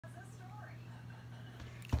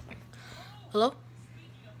Hello?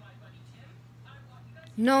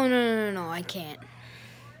 No, I can't.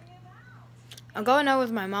 I'm going out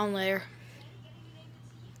with my mom later.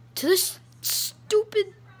 To this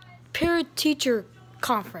stupid parent-teacher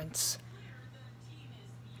conference.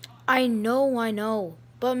 I know.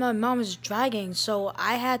 But my mom is dragging, so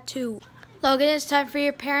I had to. Logan, it's time for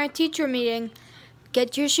your parent-teacher meeting.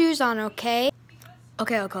 Get your shoes on, okay?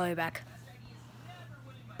 Okay, I'll call you back.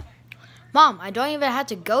 Mom, I don't even have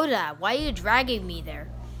to go to that. Why are you dragging me there?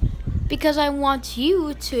 Because I want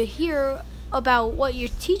you to hear about what your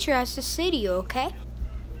teacher has to say to you, okay?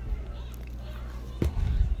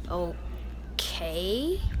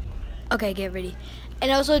 Okay. Okay, get ready.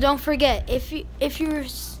 And also, don't forget, if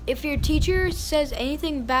your teacher says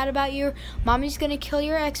anything bad about you, Mommy's gonna kill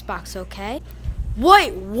your Xbox, okay?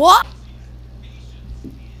 Wait, what?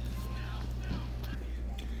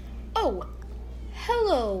 Oh,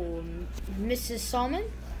 hello, Mrs.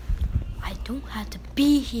 Salmon. I don't have to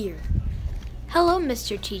be here. Hello,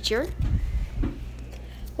 Mr. Teacher.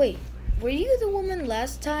 Wait, were you the woman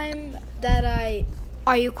last time that I...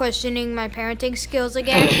 Are you questioning my parenting skills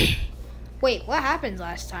again? Wait, what happened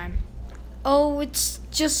last time? Oh, it's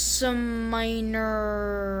just some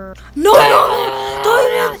minor... No!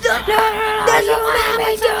 Don't do this!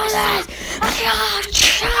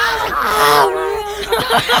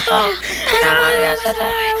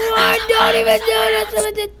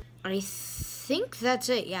 I think that's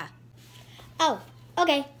it, yeah. Oh,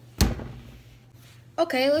 okay.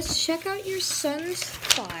 Okay, let's check out your son's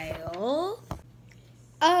file.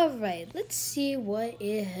 Alright, let's see what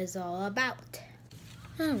it is all about.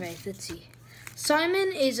 Alright, let's see.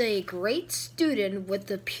 Simon is a great student with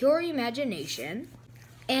a pure imagination,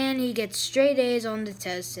 and he gets straight A's on the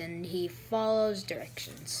test, and he follows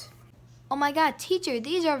directions. Oh my god, teacher,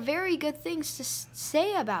 these are very good things to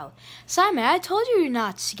say about. Simon, I told you you're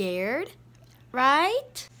not scared,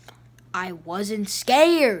 right? I wasn't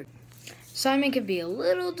scared. Simon can be a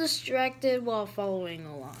little distracted while following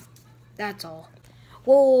along. That's all.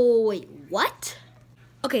 Whoa, wait, what?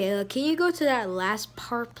 Okay, can you go to that last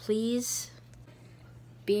part, please?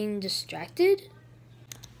 Being distracted?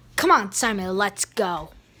 Come on, Simon, let's go.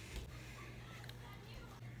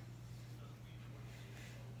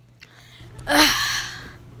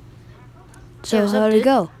 So how'd it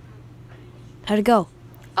go? How'd it go?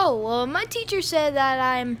 Oh, well, my teacher said that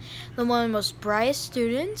I'm the one of the most brightest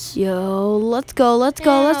students. Yo, let's go. I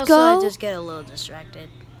just get a little distracted.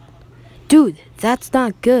 Dude, that's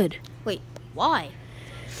not good. Wait, why?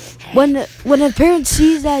 When a parent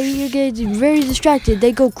sees that you're getting very distracted,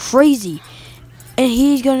 they go crazy. And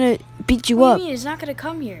he's gonna beat you What up. do you mean? He's not gonna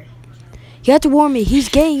come here. You have to warn me, he's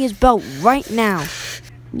getting his belt right now.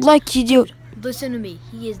 Like you do. Listen to me.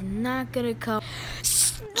 He is not gonna come.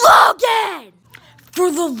 Logan! For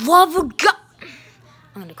the love of God!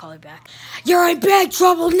 I'm gonna call you back. You're in big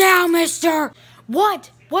trouble now, mister!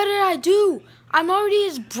 What? What did I do? I'm already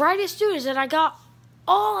his brightest student and I got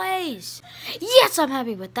all A's. Yes, I'm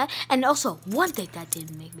happy with that. And also, one thing that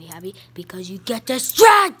didn't make me happy, because you get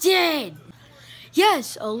distracted!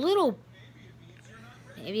 Yes, a little.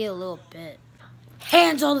 Maybe a little bit.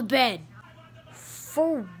 Hands on the bed.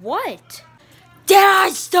 For what? Did I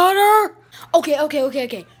stutter?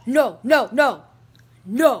 Okay. No.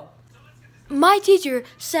 My teacher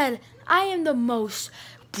said I am the most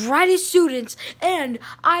brightest students and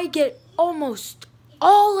I get almost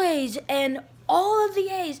all A's, and all of the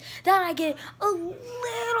A's that I get a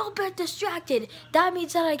little bit distracted. That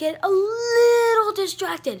means that I get a little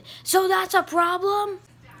distracted. So that's a problem?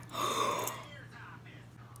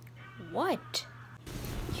 What?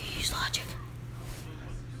 You use logic.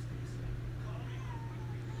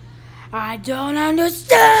 I don't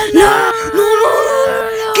understand. No!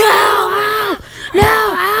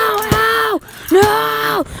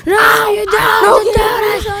 You don't do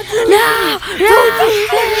this.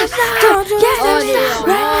 Don't do this.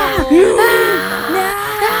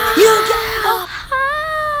 You get up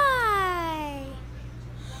high.